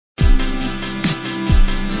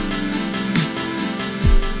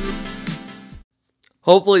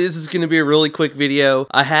Hopefully this is going to be a really quick video.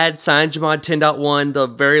 I had CyanogenMod 10.1, the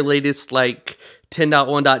very latest like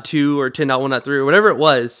 10.1.2 or 10.1.3 or whatever it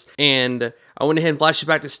was, and I went ahead and flashed it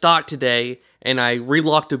back to stock today, and I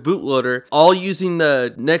relocked a bootloader, all using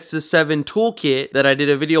the Nexus 7 toolkit that I did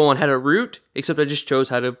a video on how to root, except I just chose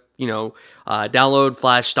how to, download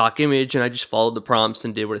flash stock image, and I just followed the prompts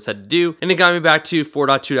and did what it said to do, and it got me back to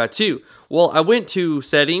 4.2.2. Well, I went to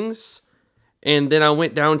settings, and then I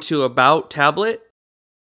went down to about tablet,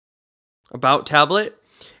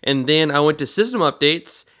 and then I went to system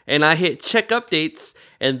updates, and I hit check updates,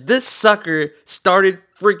 and this sucker started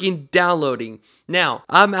freaking downloading. Now,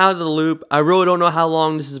 I'm out of the loop. I really don't know how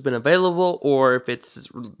long this has been available, or if it's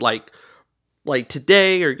like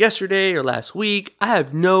today or yesterday or last week. I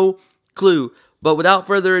have no clue. But without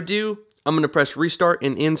further ado, I'm going to press restart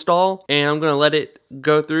and install, and I'm going to let it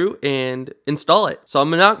go through and install it. So I'm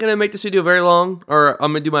not going to make this video very long, or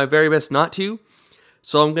I'm going to do my very best not to.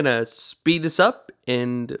 So I'm going to speed this up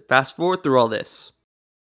and fast forward through all this.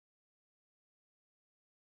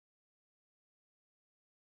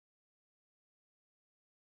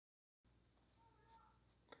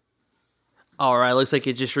 Alright, looks like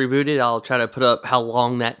it just rebooted. I'll try to put up how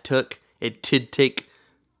long that took. It did take,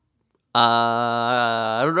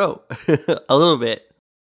 I don't know, a little bit.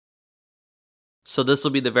 So this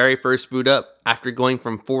will be the very first boot up after going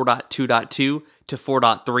from 4.2.2 to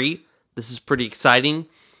 4.3. This is pretty exciting.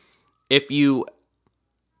 I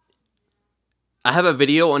have a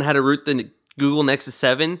video on how to root the Google Nexus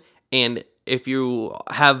 7, and if you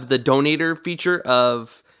have the donator feature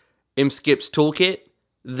of mskip's toolkit,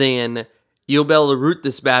 then you'll be able to root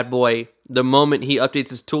this bad boy the moment he updates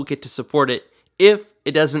his toolkit to support it, if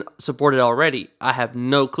it doesn't support it already. I have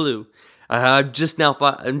no clue. I'm just now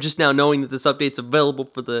knowing that this update's available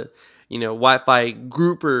for the Wi-Fi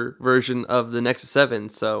grouper version of the Nexus 7.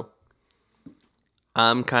 So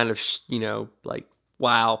I'm kind of like,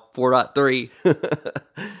 wow, 4.3.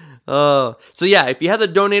 Oh, so yeah, if you have the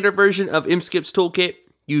donator version of mskip's toolkit,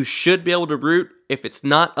 you should be able to root. If it's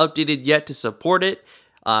not updated yet to support it,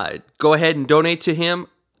 go ahead and donate to him.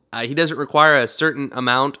 He doesn't require a certain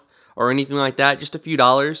amount or anything like that, just a few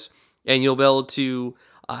dollars, and you'll be able to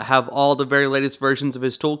have all the very latest versions of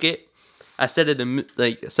his toolkit. I said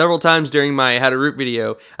it several times during my how to root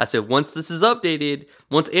video. I said once this is updated,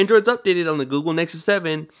 once Android's updated on the Google Nexus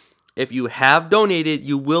 7, if you have donated,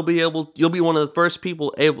 you'll be one of the first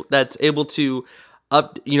people that's able to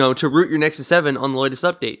to root your Nexus 7 on the latest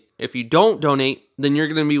update. If you don't donate, then you're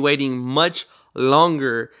going to be waiting much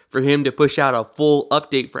longer for him to push out a full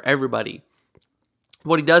update for everybody.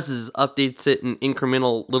 What he does is updates it in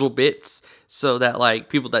incremental little bits so that like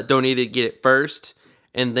people that donated get it first,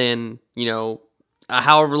 and then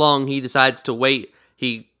however long he decides to wait,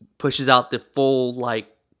 he pushes out the full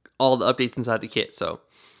all the updates inside the kit. So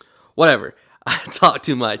whatever, I talk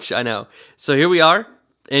too much, I know. So here we are,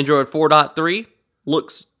 Android 4.3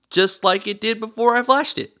 looks just like it did before I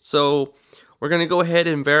flashed it. So we're going to go ahead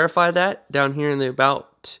and verify that down here in the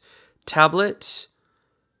About tablet.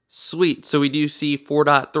 Sweet. So we do see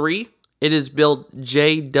 4.3. It is build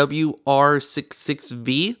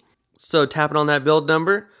JWR66V. So tapping on that build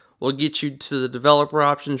number will get you to the developer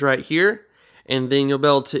options right here. And then you'll be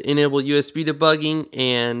able to enable USB debugging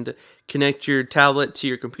and connect your tablet to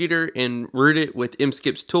your computer and root it with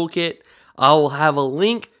mskip's toolkit. I will have a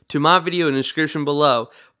link to my video in the description below.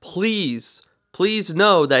 Please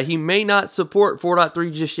know that he may not support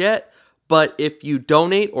 4.3 just yet, but if you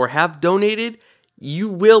donate or have donated, you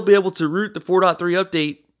will be able to root the 4.3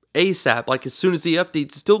 update ASAP. Like as soon as he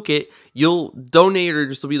updates his toolkit,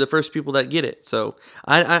 donators will be the first people that get it. So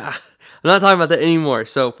I'm not talking about that anymore.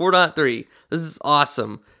 So 4.3, this is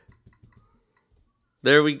awesome.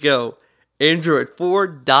 There we go. Android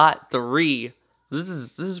 4.3. This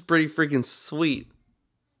is pretty freaking sweet.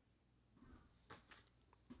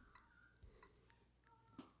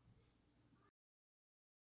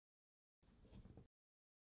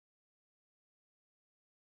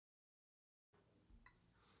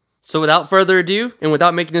 So without further ado, and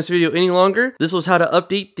without making this video any longer, this was how to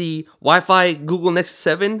update the Wi-Fi Google Nexus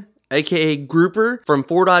 7, aka grouper, from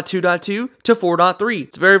 4.2.2 to 4.3.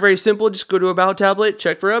 It's very, very simple. Just go to About tablet,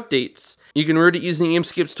 check for updates. You can root it using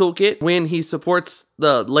mskip's toolkit when he supports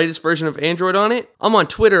the latest version of Android on it. I'm on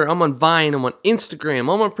Twitter, I'm on Vine, I'm on Instagram,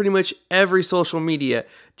 I'm on pretty much every social media.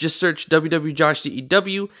 Just search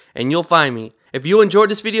wwjoshdew and you'll find me. If you enjoyed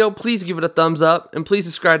this video, please give it a thumbs up and please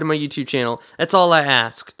subscribe to my YouTube channel. That's all I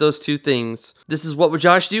ask, those two things. This is What Would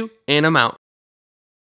Josh Do, and I'm out.